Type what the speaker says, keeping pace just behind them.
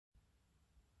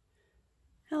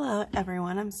Hello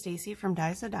everyone, I'm Stacy from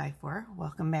Dies to Die For.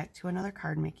 Welcome back to another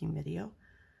card making video.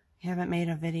 I haven't made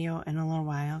a video in a little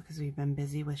while because we've been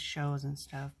busy with shows and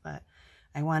stuff, but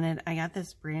I got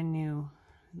this brand new,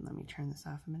 let me turn this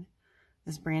off a minute,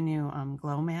 this brand new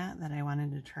glow mat that I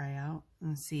wanted to try out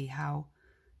and see how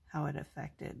it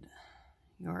affected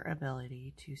your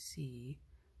ability to see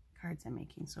cards I'm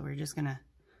making. So we're just gonna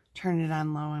turn it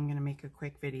on low. I'm gonna make a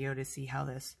quick video to see how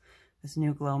this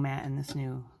new glow mat and this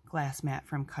new glass mat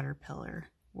from Caterpillar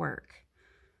work.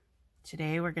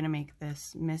 Today we're going to make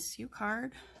this Miss You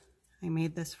card. I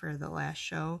made this for the last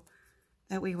show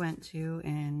that we went to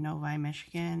in Novi,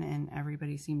 Michigan, and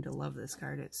everybody seemed to love this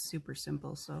card. It's super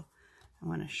simple, so I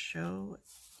want to show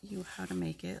you how to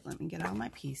make it. Let me get all my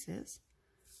pieces.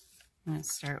 I'm going to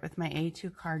start with my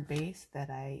A2 card base that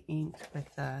I inked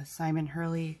with the Simon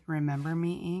Hurley Remember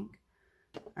Me ink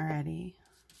already.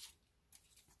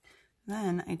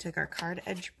 Then I took our card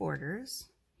edge borders.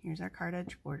 Here's our card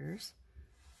edge borders.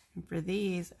 And for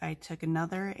these, I took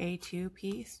another A2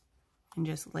 piece and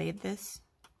just laid this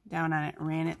down on it,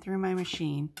 ran it through my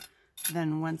machine.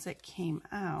 Then once it came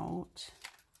out,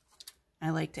 I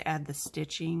like to add the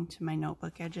stitching to my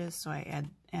notebook edges, so I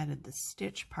added the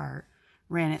stitch part,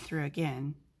 ran it through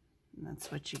again, and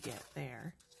that's what you get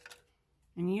there.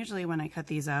 And usually when I cut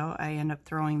these out, I end up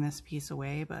throwing this piece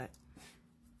away, but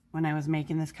when I was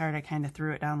making this card, I kind of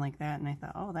threw it down like that, and I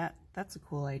thought, oh, that's a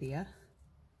cool idea.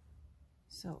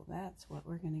 So that's what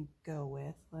we're going to go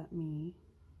with. Let me,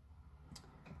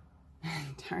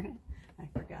 darn it,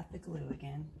 I forgot the glue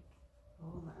again.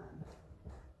 Hold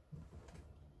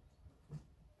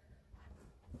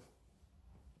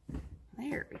on.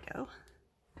 There we go.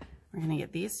 We're going to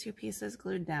get these two pieces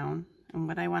glued down, and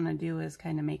what I want to do is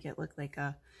kind of make it look like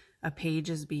a page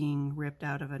is being ripped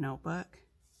out of a notebook.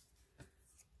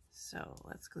 So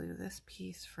let's glue this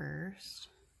piece first.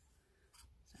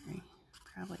 Sorry,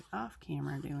 probably off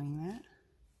camera doing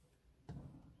that.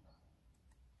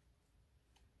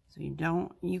 So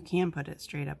you can put it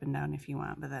straight up and down if you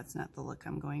want, but that's not the look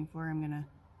I'm going for. I'm gonna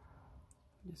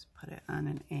just put it on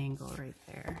an angle right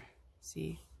there.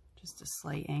 See, just a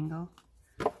slight angle.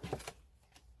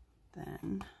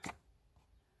 Then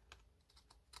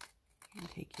you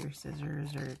take your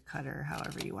scissors or cutter,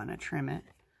 however you want to trim it.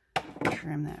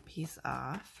 Trim that piece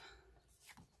off.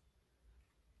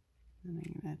 And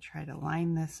I'm going to try to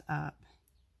line this up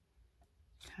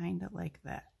kind of like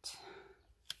that.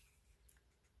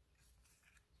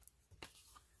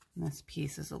 And this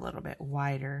piece is a little bit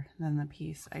wider than the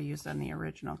piece I used on the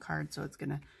original card, so it's going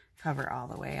to cover all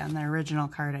the way. On the original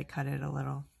card, I cut it a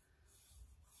little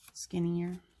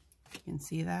skinnier. You can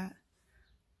see that.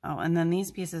 Oh, and then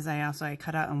these pieces I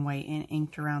cut out in white and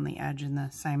inked around the edge in the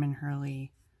Simon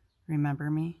Hurley Remember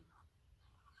Me.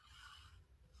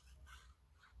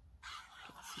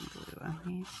 Get some glue on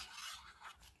these.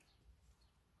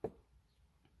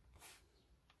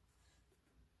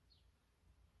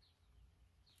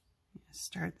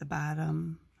 Start the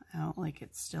bottom out like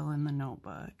it's still in the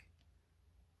notebook.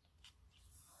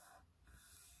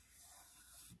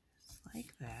 Just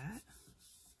like that.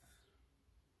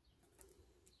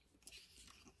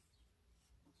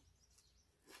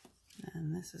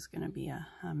 And this is going to be a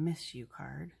Miss You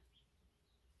card.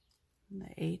 The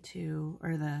A2,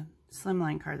 or the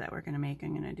slimline card that we're going to make,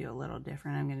 I'm going to do a little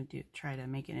different. I'm going to try to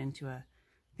make it into a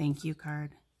thank you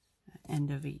card.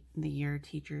 End of the year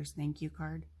teacher's thank you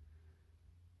card.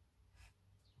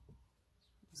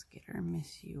 Let's get our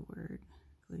Miss You word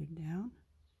glued down.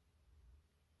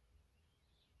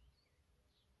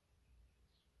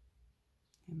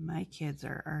 And my kids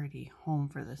are already home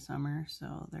for the summer,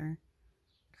 so they're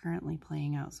currently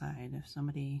playing outside. If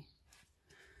somebody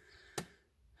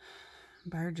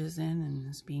barges in and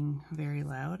is being very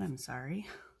loud, I'm sorry.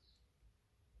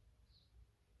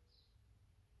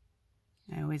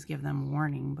 I always give them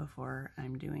warning before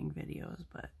I'm doing videos,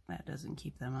 but that doesn't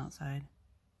keep them outside.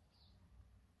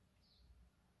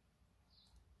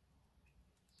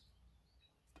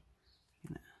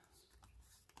 I'm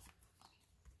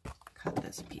gonna cut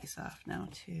this piece off now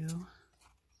too.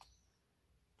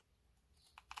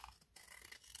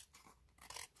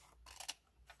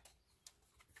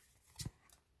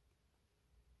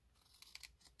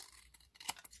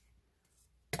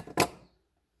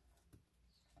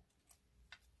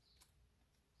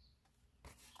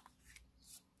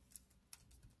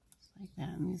 Like that,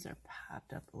 and these are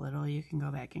popped up a little. You can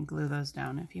go back and glue those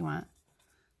down if you want.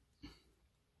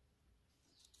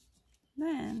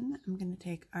 Then I'm going to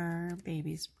take our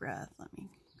baby's breath. Let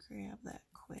me grab that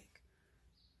quick.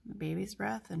 The baby's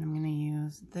breath, and I'm going to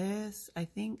use this. I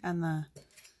think on the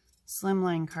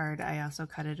slimline card I also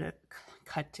cutted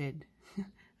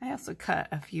I also cut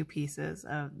a few pieces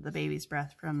of the baby's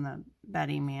breath from the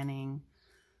Betty Manning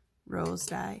rose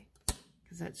die,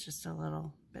 because that's just a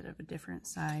little bit of a different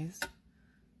size.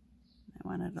 I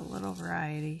wanted a little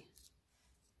variety.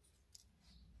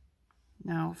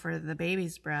 Now for the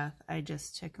baby's breath, I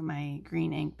just took my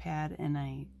green ink pad and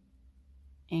I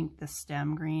inked the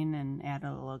stem green and added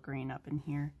a little green up in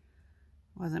here.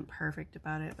 Wasn't perfect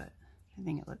about it, but I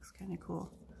think it looks kind of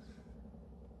cool.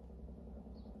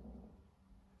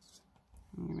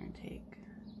 I'm going to take,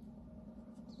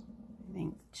 I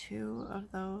think 2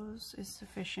 of those is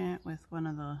sufficient with one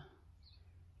of the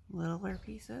littler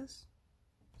pieces.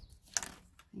 I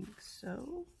think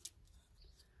so.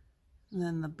 And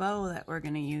then the bow that we're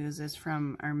going to use is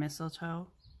from our mistletoe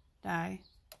die.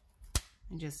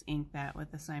 I just inked that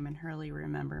with the Simon Hurley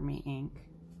Remember Me ink.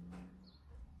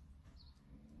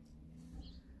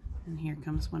 And here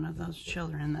comes one of those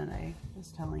children that I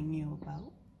was telling you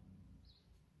about.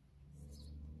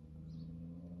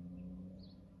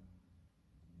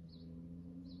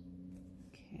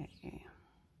 Okay.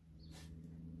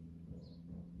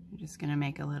 I'm just going to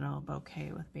make a little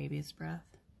bouquet with baby's breath.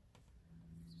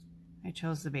 I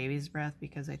chose the baby's breath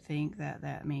because I think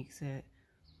that makes it,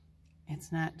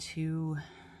 it's not too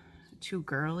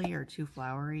girly or too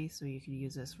flowery, so you could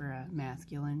use this for a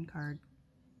masculine card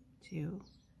too.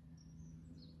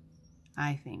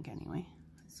 I think anyway.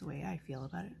 That's the way I feel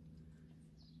about it.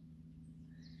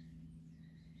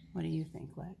 What do you think,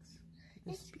 Lex?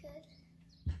 It's good.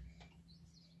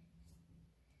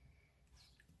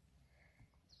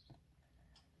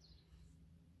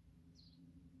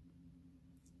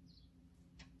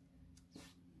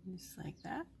 Just like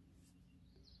that.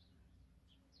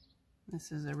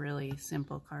 This is a really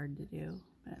simple card to do,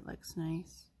 but it looks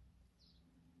nice.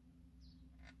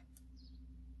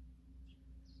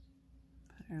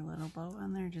 Put our little bow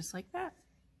on there just like that.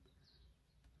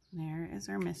 There is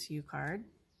our Miss You card.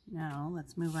 Now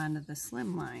let's move on to the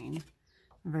slimline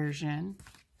version.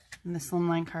 And the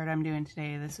slimline card I'm doing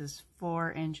today, this is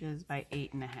 4 inches by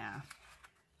 8.5.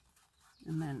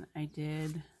 And then I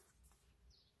did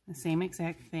the same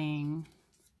exact thing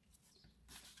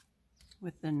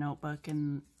with the notebook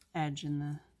and edge and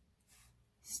the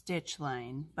stitch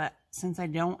line, but since I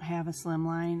don't have a slim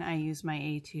line, I use my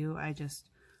A2. I just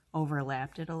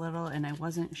overlapped it a little, and I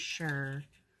wasn't sure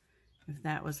if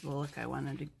that was the look I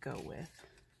wanted to go with,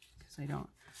 because I'm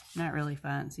not really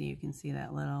fancy. You can see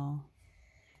that little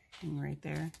thing right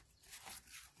there.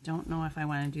 Don't know if I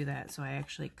want to do that, so I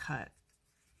actually cut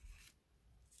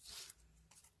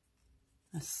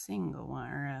a single one,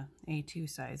 or a A2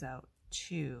 size out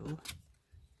too,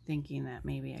 thinking that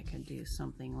maybe I could do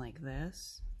something like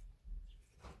this.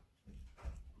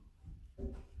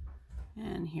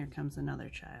 And here comes another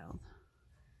child.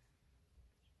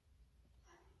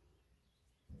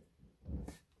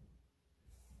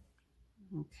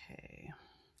 Okay.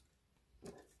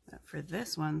 But for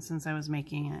this one, since I was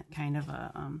making it kind of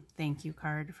a thank you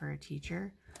card for a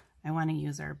teacher, I want to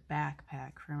use our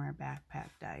backpack from our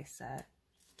backpack die set.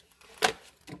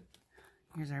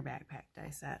 Here's our backpack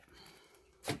die set.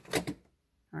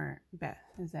 Or,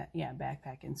 is that, yeah,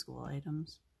 backpack and school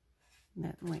items.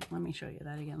 Wait, let me show you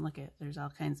that again. Look at, there's all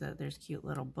kinds of, there's cute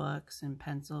little books and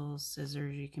pencils,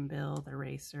 scissors you can build,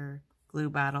 eraser, glue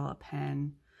bottle, a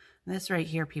pen. This right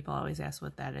here, people always ask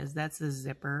what that is. That's the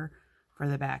zipper for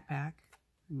the backpack.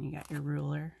 And you got your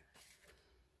ruler.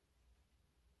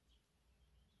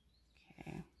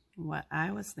 Okay, what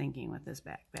I was thinking with this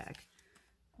backpack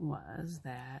was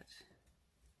that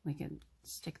we could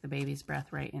stick the baby's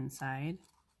breath right inside.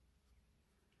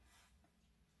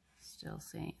 Still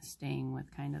staying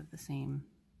with kind of the same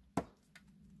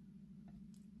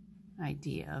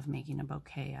idea of making a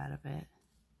bouquet out of it,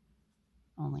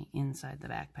 only inside the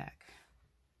backpack.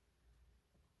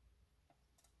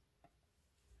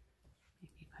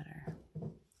 Maybe put our,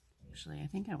 actually I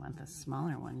think I want the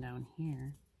smaller one down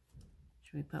here.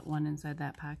 Should we put one inside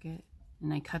that pocket?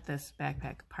 And I cut this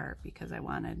backpack apart because I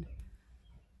wanted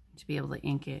to be able to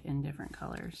ink it in different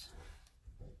colors.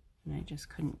 And I just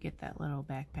couldn't get that little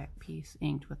backpack piece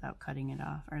inked without cutting it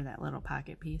off, or that little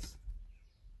pocket piece.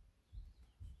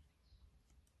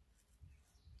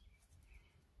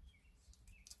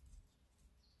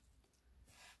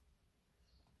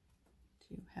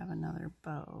 To have another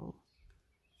bow,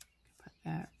 put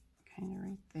that kind of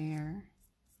right there.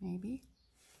 Maybe,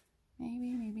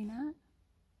 maybe not.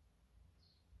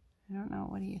 I don't know.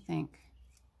 What do you think?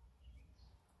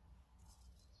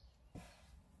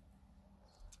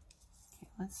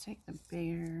 Let's take the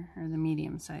bigger, or the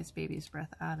medium-sized baby's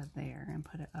breath out of there and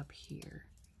put it up here.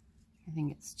 I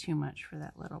think it's too much for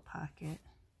that little pocket.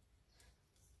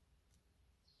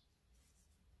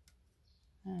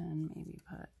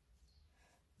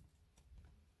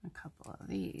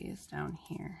 these down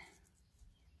here.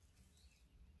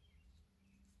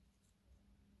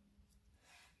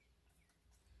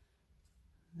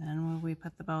 Then will we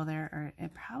put the bow there, or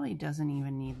it probably doesn't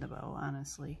even need the bow,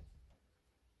 honestly.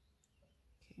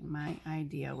 Okay, my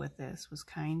idea with this was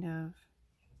kind of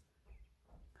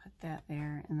put that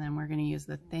there, and then we're going to use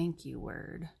the thank you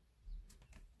word.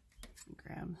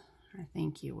 Grab our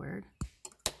thank you word.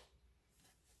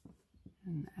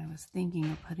 And I was thinking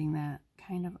of putting that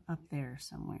kind of up there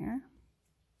somewhere.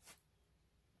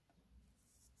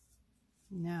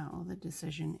 Now the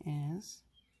decision is,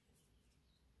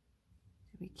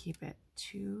 do we keep it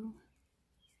 2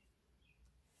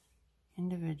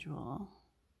 individual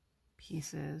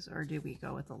pieces, or do we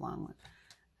go with the long one?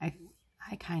 I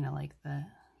kind of like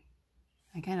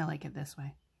it this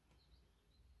way.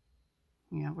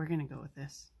 Yeah, we're gonna go with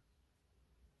this.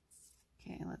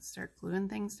 Okay, let's start gluing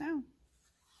things down.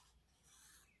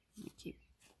 You keep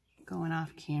going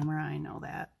off camera, I know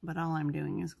that, but all I'm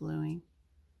doing is gluing.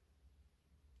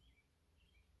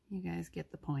 You guys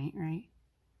get the point, right?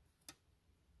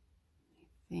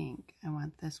 I think I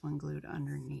want this one glued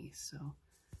underneath, so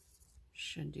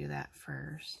should do that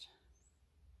first.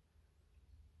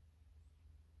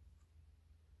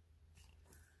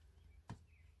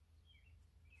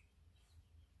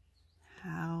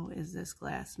 How is this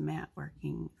glass mat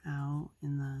working out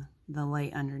in the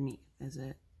light underneath? Is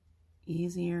it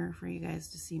easier for you guys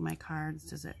to see my cards?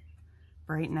 Does it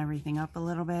brighten everything up a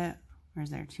little bit? Or is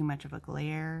there too much of a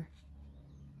glare?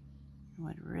 I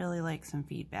would really like some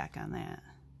feedback on that.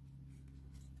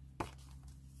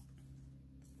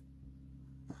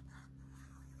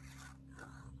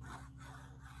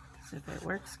 So if it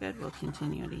works good, we'll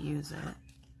continue to use it.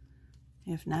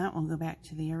 If not, we'll go back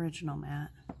to the original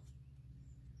mat.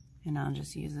 And I'll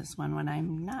just use this one when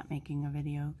I'm not making a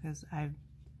video, because I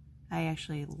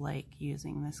actually like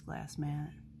using this glass mat.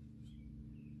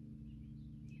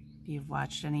 If you've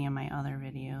watched any of my other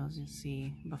videos, you'll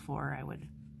see before I would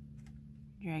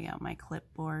drag out my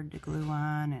clipboard to glue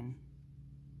on, and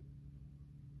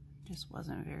it just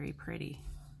wasn't very pretty.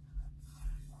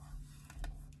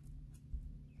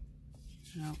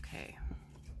 Okay.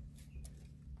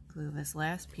 Glue this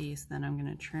last piece, then I'm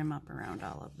going to trim up around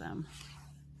all of them.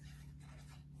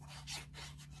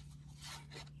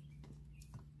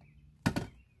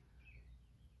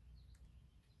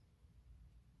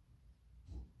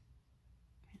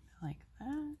 Like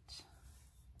that.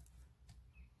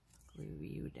 Glue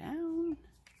you down.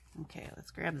 Okay,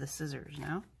 let's grab the scissors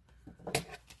now.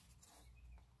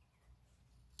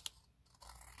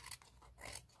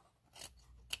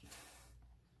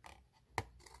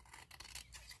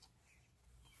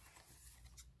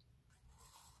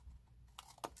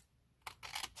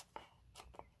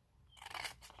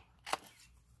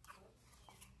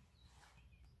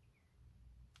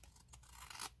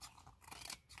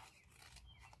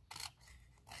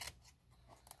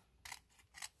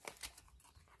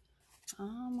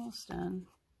 Almost done.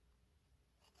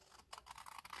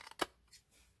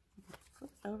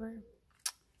 Flip over.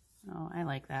 Oh, I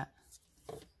like that.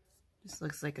 Just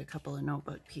looks like a couple of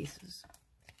notebook pieces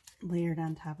layered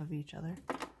on top of each other.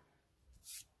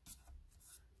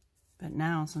 But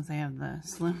now, since I have the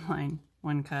slimline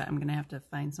one cut, I'm going to have to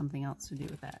find something else to do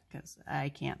with that, because I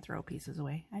can't throw pieces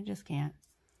away. I just can't.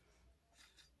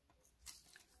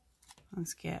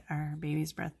 Let's get our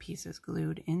baby's breath pieces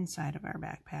glued inside of our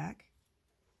backpack.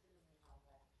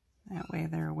 That way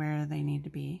they're where they need to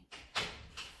be.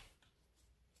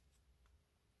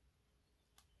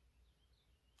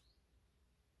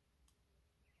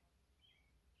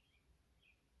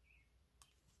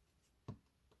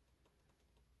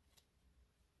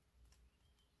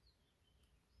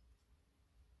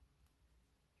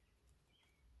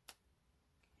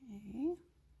 Okay.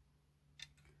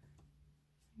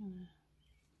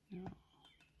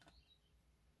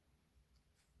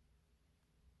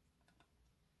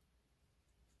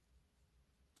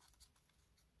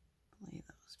 Lay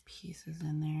those pieces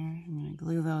in there. I'm going to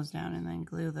glue those down and then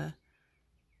glue the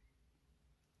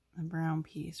brown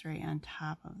piece right on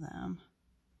top of them,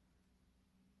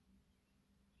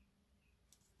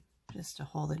 just to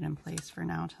hold it in place for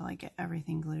now till I get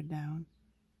everything glued down.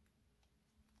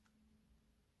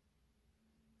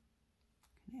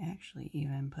 I can actually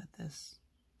even put this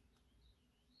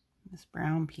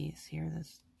brown piece here,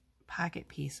 this pocket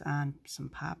piece, on some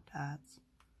pop dots.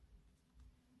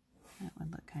 That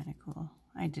would look kind of cool.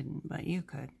 I didn't, but you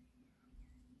could.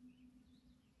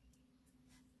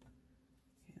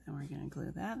 Okay, then we're going to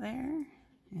glue that there,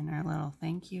 and our little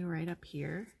thank you right up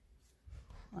here.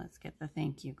 Let's get the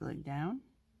thank you glued down.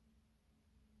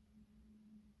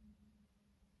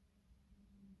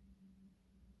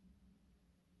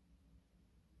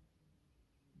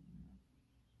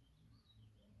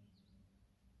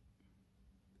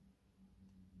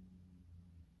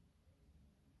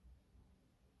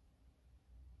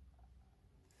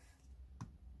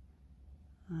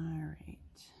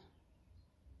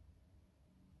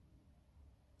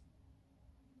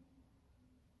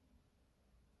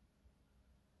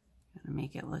 to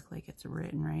make it look like it's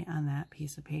written right on that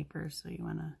piece of paper, so you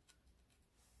want to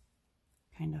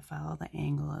kind of follow the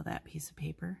angle of that piece of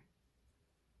paper.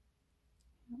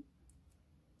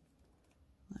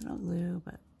 Little glue,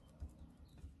 but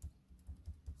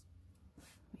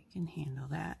we can handle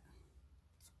that.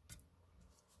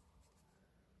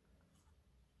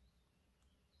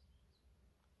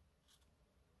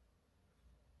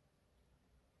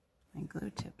 My glue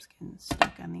tip's getting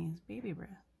stuck on these baby's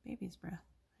breath.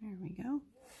 There we go.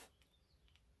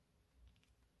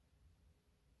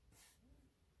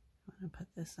 I want to put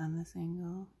this on this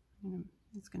angle.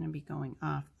 It's going to be going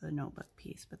off the notebook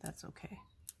piece, but that's okay.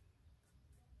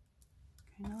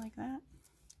 Kind of like that.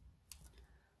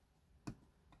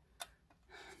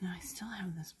 Now I still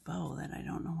have this bow that I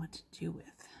don't know what to do with.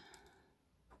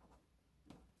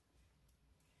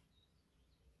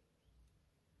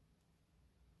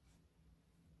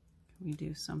 Can we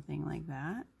do something like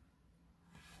that?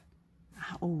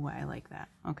 Oh, I like that.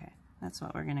 Okay, that's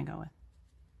what we're going to go with.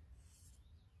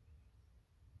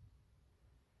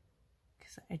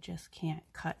 Because I just can't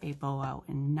cut a bow out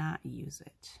and not use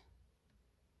it.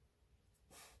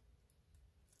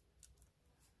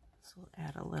 So we'll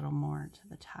add a little more to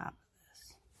the top of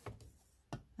this.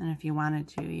 And if you wanted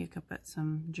to, you could put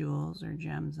some jewels or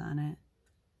gems on it.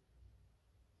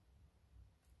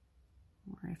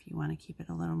 Or if you want to keep it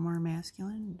a little more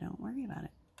masculine, don't worry about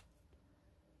it.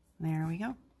 There we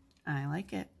go. I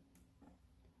like it.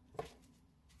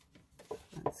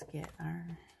 Let's get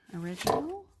our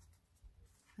original.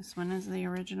 This one is the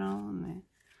original. And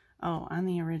on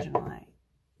the original, I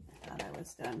thought I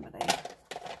was done, but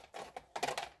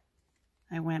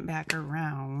I went back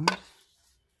around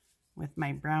with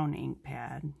my brown ink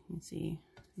pad. You see,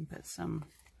 and put a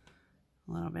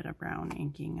little bit of brown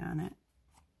inking on it,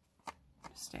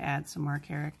 just to add some more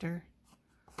character.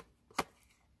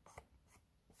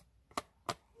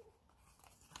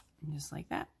 And just like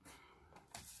that.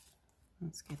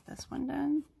 Let's get this one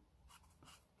done.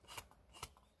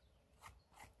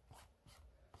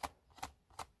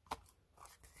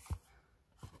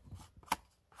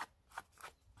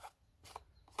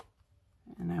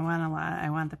 And I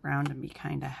want the brown to be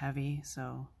kind of heavy,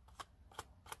 so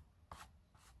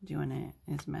doing it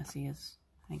as messy as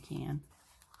I can.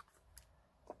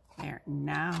 There,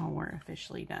 now we're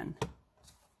officially done.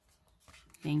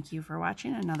 Thank you for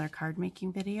watching another card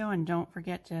making video, and don't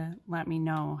forget to let me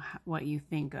know what you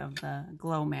think of the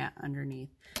glow mat underneath.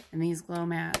 And these glow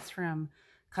mats from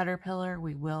Caterpillar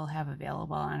we will have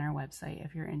available on our website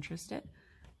if you're interested.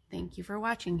 Thank you for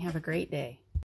watching. Have a great day.